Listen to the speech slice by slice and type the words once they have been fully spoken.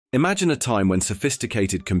Imagine a time when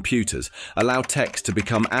sophisticated computers allow text to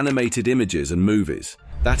become animated images and movies.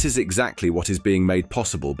 That is exactly what is being made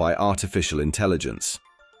possible by artificial intelligence.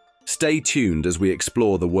 Stay tuned as we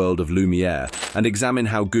explore the world of Lumiere and examine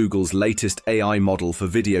how Google's latest AI model for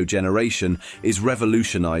video generation is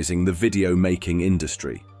revolutionizing the video making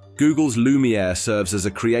industry. Google's Lumière serves as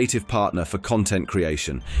a creative partner for content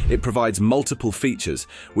creation. It provides multiple features,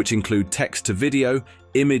 which include text-to-video,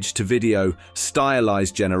 image-to-video,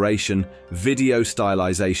 stylized generation, video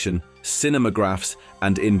stylization, cinemagraphs,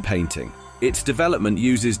 and Inpainting. Its development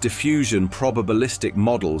uses diffusion probabilistic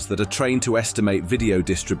models that are trained to estimate video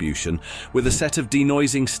distribution with a set of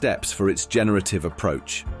denoising steps for its generative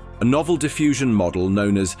approach. A novel diffusion model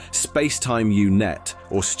known as Space-Time U-Net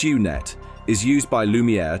or StewNet is used by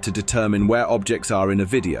Lumière to determine where objects are in a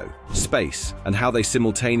video, space, and how they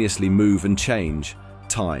simultaneously move and change,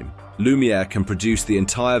 time. Lumière can produce the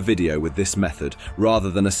entire video with this method rather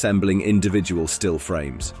than assembling individual still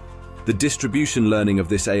frames. The distribution learning of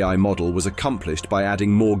this AI model was accomplished by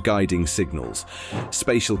adding more guiding signals.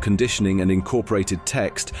 Spatial conditioning and incorporated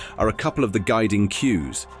text are a couple of the guiding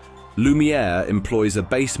cues. Lumière employs a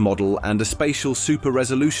base model and a spatial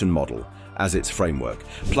super-resolution model as its framework,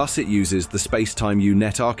 plus it uses the Space-Time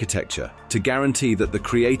U-Net architecture to guarantee that the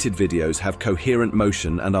created videos have coherent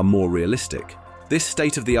motion and are more realistic. This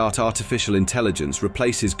state-of-the-art artificial intelligence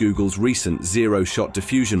replaces Google's recent zero-shot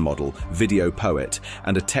diffusion model, Video Poet,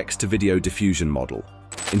 and a text-to-video diffusion model.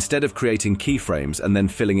 Instead of creating keyframes and then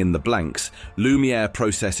filling in the blanks, Lumière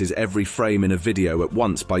processes every frame in a video at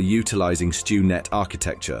once by utilizing StewNet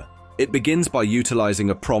architecture. It begins by utilizing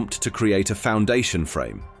a prompt to create a foundation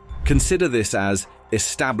frame. Consider this as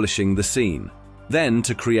establishing the scene. Then,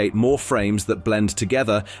 to create more frames that blend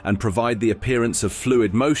together and provide the appearance of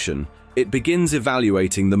fluid motion, it begins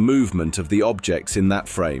evaluating the movement of the objects in that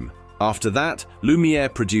frame. After that,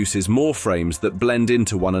 Lumière produces more frames that blend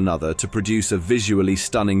into one another to produce a visually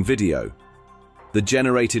stunning video. The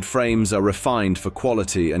generated frames are refined for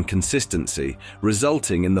quality and consistency,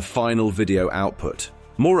 resulting in the final video output.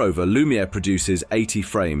 Moreover, Lumière produces 80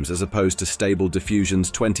 frames as opposed to Stable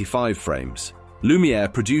Diffusion's 25 frames.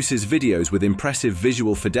 Lumière produces videos with impressive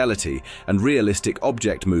visual fidelity and realistic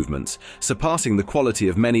object movements, surpassing the quality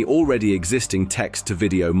of many already existing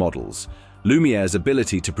text-to-video models. Lumière's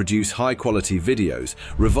ability to produce high-quality videos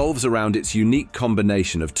revolves around its unique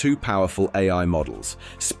combination of two powerful AI models,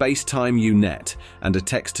 Space-Time U-Net and a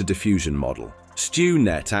text-to-diffusion model.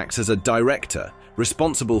 StewNet acts as a director,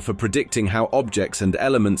 responsible for predicting how objects and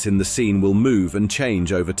elements in the scene will move and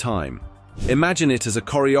change over time. Imagine it as a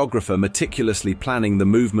choreographer meticulously planning the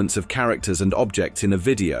movements of characters and objects in a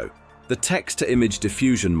video. The text-to-image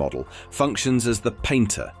diffusion model functions as the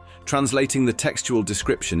painter, translating the textual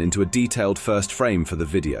description into a detailed first frame for the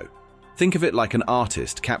video. Think of it like an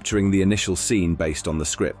artist capturing the initial scene based on the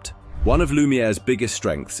script. One of Lumière's biggest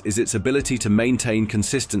strengths is its ability to maintain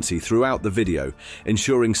consistency throughout the video,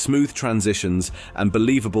 ensuring smooth transitions and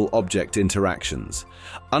believable object interactions.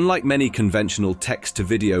 Unlike many conventional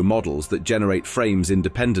text-to-video models that generate frames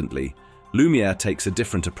independently, Lumière takes a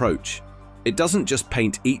different approach. It doesn't just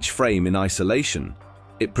paint each frame in isolation,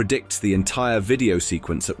 it predicts the entire video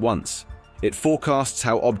sequence at once. It forecasts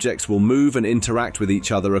how objects will move and interact with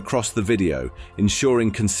each other across the video, ensuring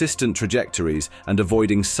consistent trajectories and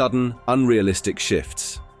avoiding sudden, unrealistic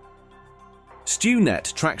shifts.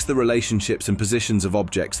 StewNet tracks the relationships and positions of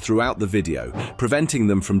objects throughout the video, preventing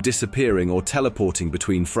them from disappearing or teleporting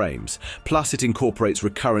between frames. Plus, it incorporates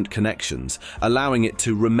recurrent connections, allowing it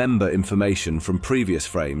to remember information from previous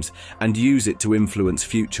frames and use it to influence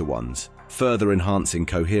future ones, further enhancing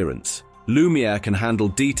coherence. Lumière can handle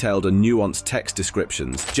detailed and nuanced text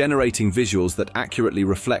descriptions, generating visuals that accurately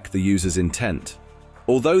reflect the user's intent.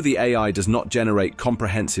 Although the AI does not generate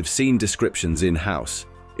comprehensive scene descriptions in-house,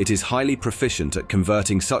 it is highly proficient at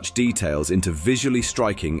converting such details into visually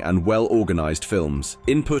striking and well-organized films.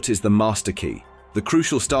 Input is the master key. The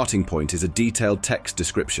crucial starting point is a detailed text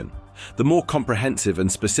description. The more comprehensive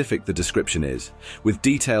and specific the description is, with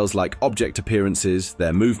details like object appearances,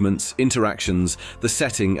 their movements, interactions, the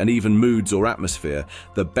setting, and even moods or atmosphere,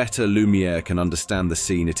 the better Lumière can understand the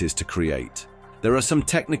scene it is to create. There are some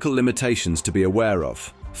technical limitations to be aware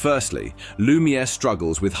of. Firstly, Lumière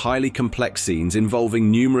struggles with highly complex scenes involving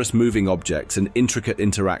numerous moving objects and intricate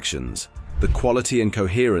interactions. The quality and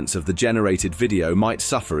coherence of the generated video might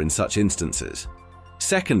suffer in such instances.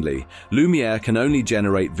 Secondly, Lumière can only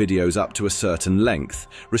generate videos up to a certain length,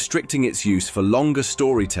 restricting its use for longer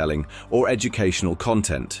storytelling or educational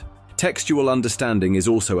content. Textual understanding is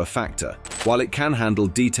also a factor. While it can handle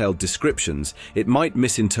detailed descriptions, it might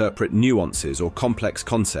misinterpret nuances or complex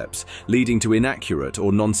concepts, leading to inaccurate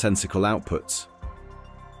or nonsensical outputs.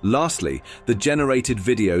 Lastly, the generated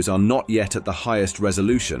videos are not yet at the highest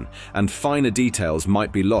resolution, and finer details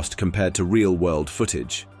might be lost compared to real-world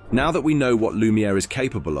footage. Now that we know what Lumière is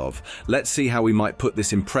capable of, let's see how we might put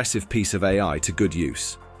this impressive piece of AI to good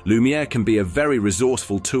use. Lumière can be a very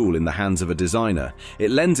resourceful tool in the hands of a designer. It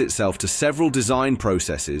lends itself to several design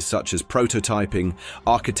processes such as prototyping,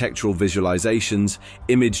 architectural visualizations,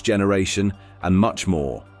 image generation, and much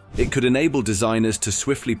more. It could enable designers to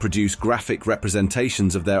swiftly produce graphic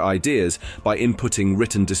representations of their ideas by inputting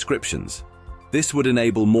written descriptions. This would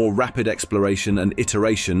enable more rapid exploration and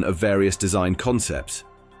iteration of various design concepts.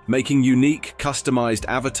 Making unique, customized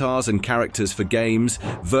avatars and characters for games,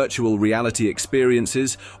 virtual reality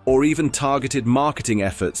experiences, or even targeted marketing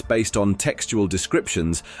efforts based on textual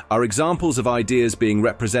descriptions are examples of ideas being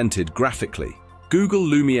represented graphically.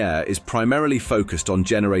 googl-lumiere is primarily focused on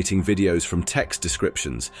generating videos from text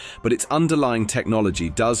descriptions, but its underlying technology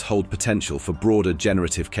does hold potential for broader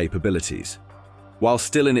generative capabilities. While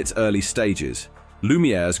still in its early stages,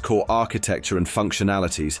 Lumiere's core architecture and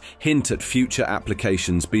functionalities hint at future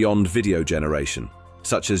applications beyond video generation,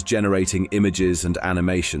 such as generating images and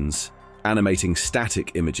animations, animating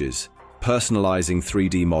static images, personalizing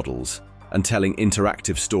 3D models, and telling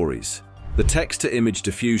interactive stories. The text-to-image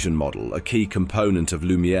diffusion model, a key component of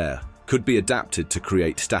Lumière, could be adapted to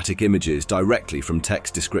create static images directly from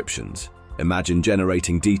text descriptions. Imagine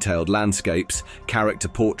generating detailed landscapes, character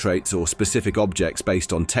portraits, or specific objects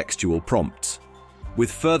based on textual prompts. With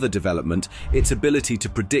further development, its ability to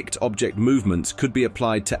predict object movements could be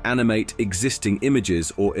applied to animate existing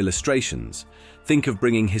images or illustrations. Think of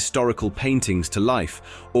bringing historical paintings to life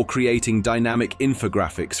or creating dynamic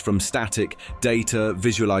infographics from static data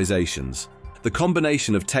visualizations. The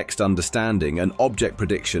combination of text understanding and object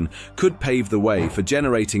prediction could pave the way for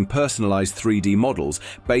generating personalized 3D models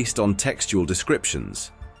based on textual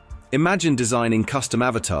descriptions. Imagine designing custom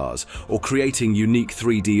avatars or creating unique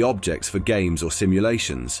 3D objects for games or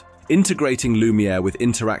simulations. Integrating Lumière with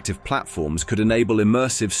interactive platforms could enable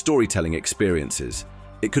immersive storytelling experiences.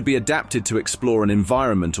 It could be adapted to explore an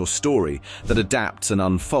environment or story that adapts and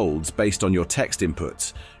unfolds based on your text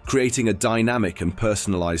inputs, creating a dynamic and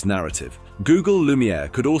personalized narrative. googl-lumiere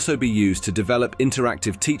could also be used to develop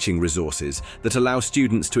interactive teaching resources that allow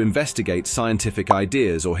students to investigate scientific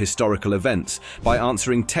ideas or historical events by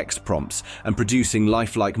answering text prompts and producing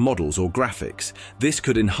lifelike models or graphics. This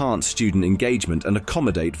could enhance student engagement and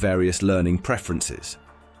accommodate various learning preferences.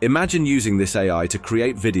 Imagine using this AI to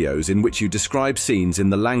create videos in which you describe scenes in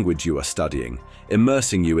the language you are studying,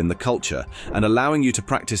 immersing you in the culture and allowing you to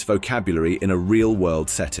practice vocabulary in a real-world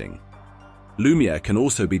setting. Lumière can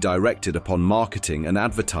also be directed upon marketing and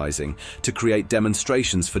advertising to create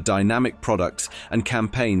demonstrations for dynamic products and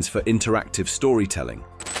campaigns for interactive storytelling.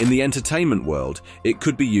 In the entertainment world, it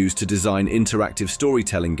could be used to design interactive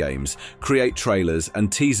storytelling games, create trailers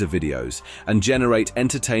and teaser videos, and generate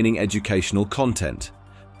entertaining educational content.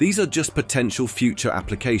 These are just potential future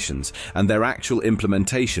applications, and their actual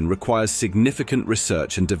implementation requires significant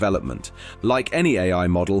research and development. Like any AI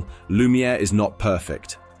model, Lumière is not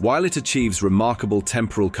perfect. While it achieves remarkable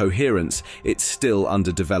temporal coherence, it's still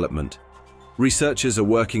under development. Researchers are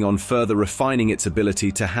working on further refining its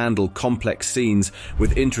ability to handle complex scenes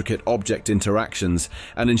with intricate object interactions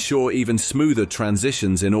and ensure even smoother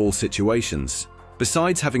transitions in all situations.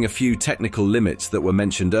 Besides having a few technical limits that were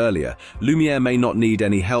mentioned earlier, Lumière may not need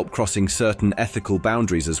any help crossing certain ethical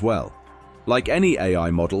boundaries as well. Like any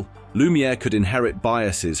AI model, Lumière could inherit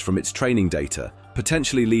biases from its training data,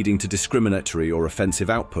 potentially leading to discriminatory or offensive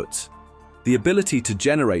outputs. The ability to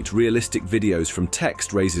generate realistic videos from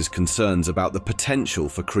text raises concerns about the potential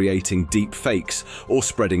for creating deep fakes or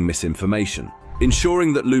spreading misinformation.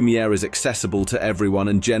 Ensuring that Lumière is accessible to everyone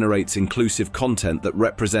and generates inclusive content that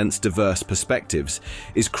represents diverse perspectives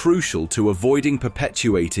is crucial to avoiding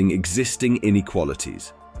perpetuating existing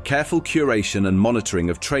inequalities. Careful curation and monitoring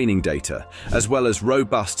of training data, as well as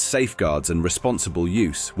robust safeguards and responsible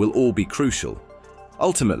use, will all be crucial.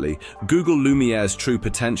 Ultimately, googl-lumiere's true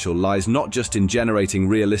potential lies not just in generating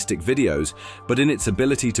realistic videos, but in its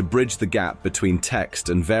ability to bridge the gap between text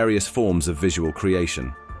and various forms of visual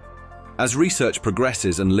creation. As research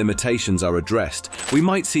progresses and limitations are addressed, we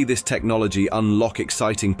might see this technology unlock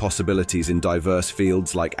exciting possibilities in diverse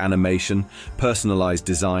fields like animation, personalized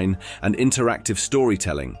design, and interactive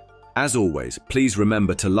storytelling. As always, please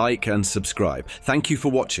remember to like and subscribe. Thank you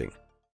for watching.